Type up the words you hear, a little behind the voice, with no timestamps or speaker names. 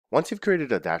Once you've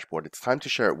created a dashboard, it's time to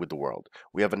share it with the world.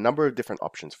 We have a number of different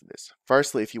options for this.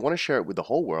 Firstly, if you want to share it with the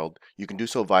whole world, you can do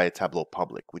so via Tableau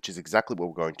Public, which is exactly what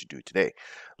we're going to do today.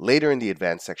 Later in the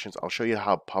advanced sections, I'll show you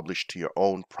how to publish to your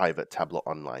own private Tableau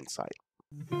online site.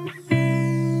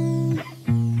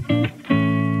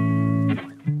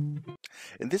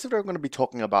 In this video, I'm going to be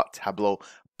talking about Tableau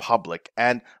Public,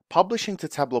 and publishing to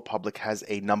Tableau Public has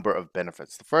a number of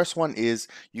benefits. The first one is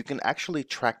you can actually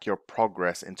track your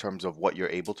progress in terms of what you're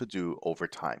able to do over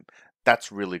time.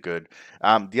 That's really good.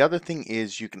 The other thing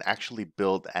is you can actually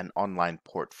build an online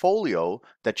portfolio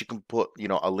that you can put,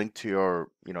 a link to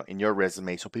your, in your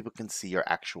resume so people can see your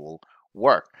actual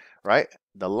work, right?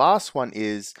 The last one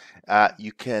is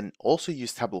you can also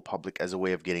use Tableau Public as a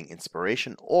way of getting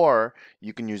inspiration, or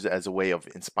you can use it as a way of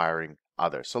inspiring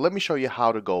others. So let me show you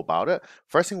how to go about it.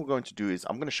 First thing we're going to do is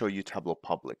I'm going to show you Tableau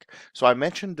Public. So I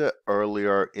mentioned it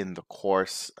earlier in the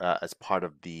course as part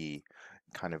of the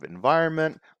kind of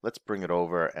environment. Let's bring it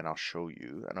over and I'll show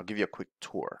you, and I'll give you a quick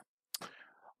tour.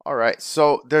 All right,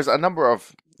 so there's a number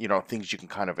of things you can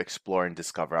kind of explore and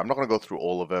discover. I'm not going to go through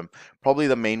all of them. Probably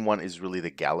the main one is really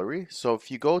the gallery. So if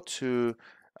you go to,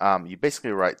 you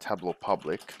basically write Tableau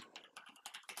Public,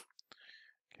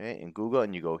 okay, in Google,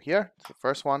 and you go here, it's the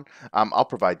first one. I'll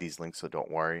provide these links, so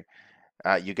don't worry.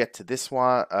 You get to this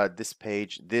one, this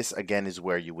page. This again is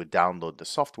where you would download the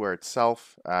software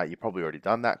itself. You probably already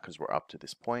done that because we're up to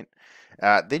this point.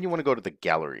 Then you want to go to the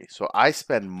gallery. So I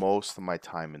spend most of my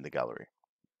time in the gallery.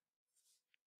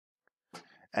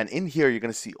 And in here, you're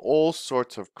going to see all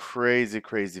sorts of crazy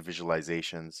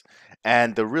visualizations.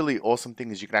 And the really awesome thing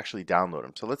is you can actually download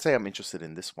them. So let's say I'm interested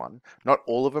in this one. Not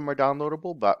all of them are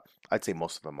downloadable, but I'd say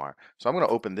most of them are. So I'm going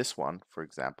to open this one, for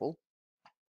example.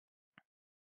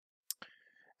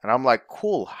 And I'm like,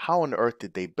 cool, how on earth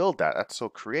did they build that? That's so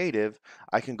creative.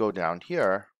 I can go down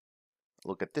here,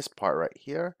 look at this part right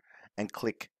here, and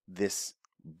click this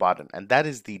button. And that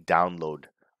is the download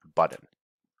button.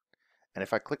 And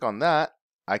if I click on that,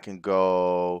 I can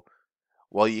go,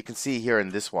 well, you can see here in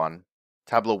this one,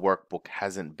 Tableau Workbook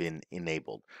hasn't been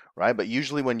enabled, right? But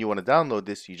usually when you want to download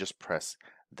this, you just press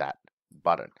that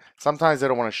button. Sometimes they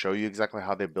don't want to show you exactly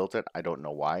how they built it. I don't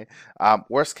know why.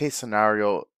 Worst case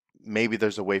scenario, maybe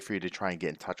there's a way for you to try and get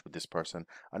in touch with this person.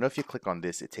 I know if you click on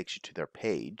this, it takes you to their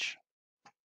page,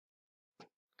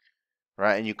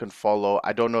 right? And you can follow.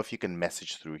 I don't know if you can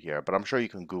message through here, but I'm sure you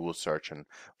can Google search and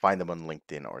find them on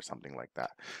LinkedIn or something like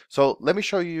that. So let me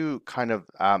show you kind of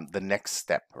the next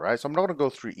step, right? So I'm not going to go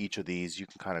through each of these. You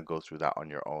can kind of go through that on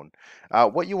your own.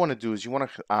 What you want to do is you want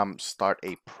to start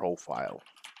a profile,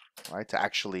 right, to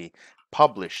actually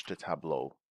publish to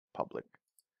Tableau Public.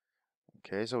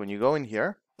 Okay, so when you go in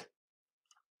here,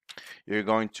 you're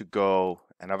going to go,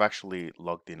 and I've actually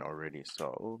logged in already,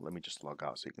 so let me just log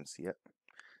out so you can see it.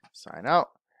 Sign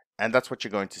out, and that's what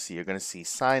you're going to see. You're going to see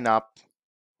sign up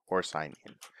or sign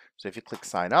in. So if you click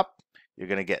sign up, you're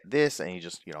going to get this, and you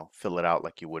just fill it out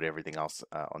like you would everything else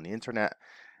on the internet,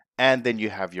 and then you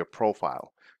have your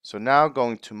profile. So now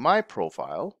going to my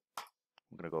profile,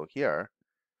 I'm going to go here.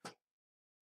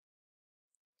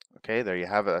 Okay, there you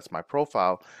have it. That's my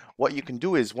profile. What you can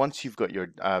do is once you've got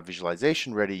your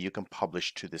visualization ready, you can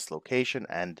publish to this location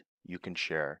and you can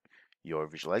share your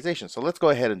visualization. So let's go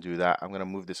ahead and do that. I'm going to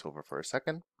move this over for a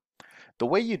second. The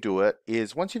way you do it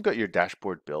is once you've got your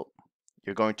dashboard built,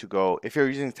 you're going to go, if you're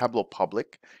using Tableau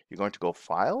Public, you're going to go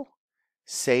File,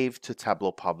 Save to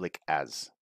Tableau Public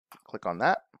As. Click on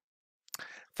that.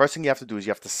 First thing you have to do is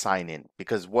you have to sign in,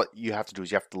 because what you have to do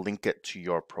is you have to link it to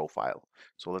your profile.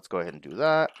 So let's go ahead and do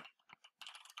that.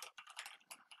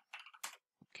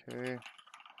 Okay.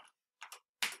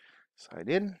 Sign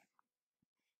in.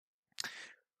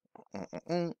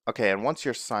 Okay, and once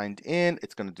you're signed in,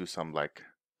 it's going to do some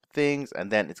things,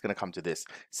 and then it's going to come to this.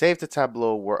 Save to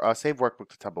Tableau, save workbook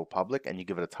to Tableau Public, and you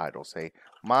give it a title. Say,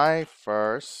 my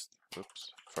first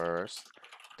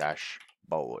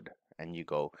dashboard. And you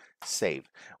go save.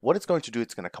 What it's going to do,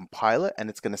 it's going to compile it and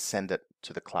it's going to send it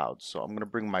to the cloud. So I'm going to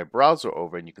bring my browser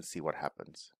over and you can see what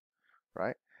happens,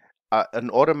 right? An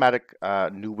automatic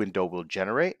new window will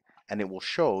generate and it will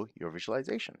show your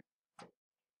visualization.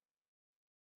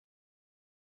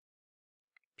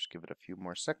 Just give it a few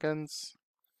more seconds.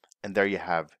 And there you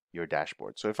have your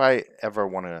dashboard. So if I ever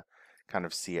want to kind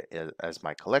of see it as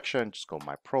my collection, just go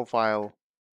my profile.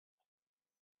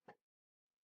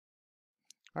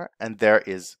 All right, and there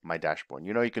is my dashboard.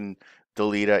 You can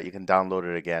delete it, you can download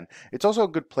it again. It's also a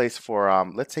good place for,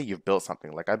 let's say you've built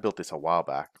something. Like I built this a while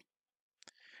back.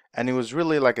 And it was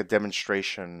really like a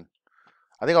demonstration.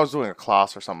 I think I was doing a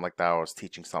class or something like that. I was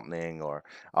teaching something, or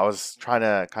I was trying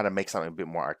to kind of make something a bit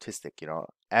more artistic,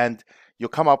 And you'll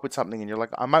come up with something and you're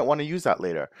like, I might want to use that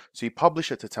later. So you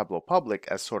publish it to Tableau Public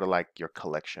as sort of like your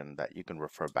collection that you can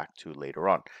refer back to later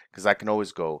on, because I can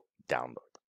always go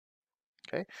download.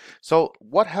 Okay, so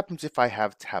what happens if I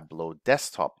have Tableau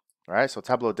Desktop? All right, so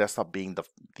Tableau Desktop being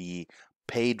the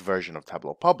paid version of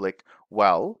Tableau Public.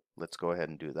 Well, let's go ahead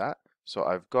and do that. So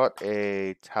I've got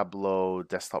a Tableau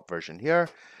Desktop version here.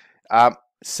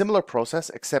 Similar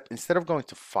process, except instead of going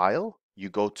to File, you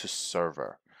go to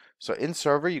Server. So in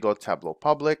Server, you go to Tableau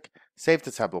Public, save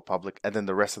to Tableau Public, and then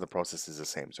the rest of the process is the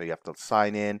same. So you have to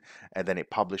sign in, and then it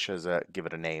publishes it, give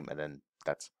it a name, and then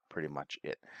that's pretty much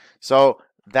it. So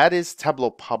that is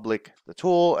Tableau Public, the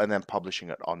tool, and then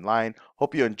publishing it online.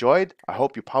 Hope you enjoyed. I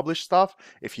hope you publish stuff.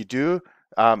 If you do,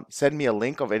 send me a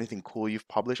link of anything cool you've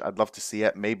published. I'd love to see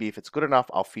it. Maybe if it's good enough,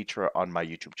 I'll feature it on my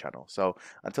YouTube channel. So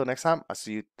until next time, I'll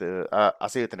see you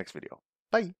at the next video.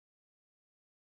 Bye.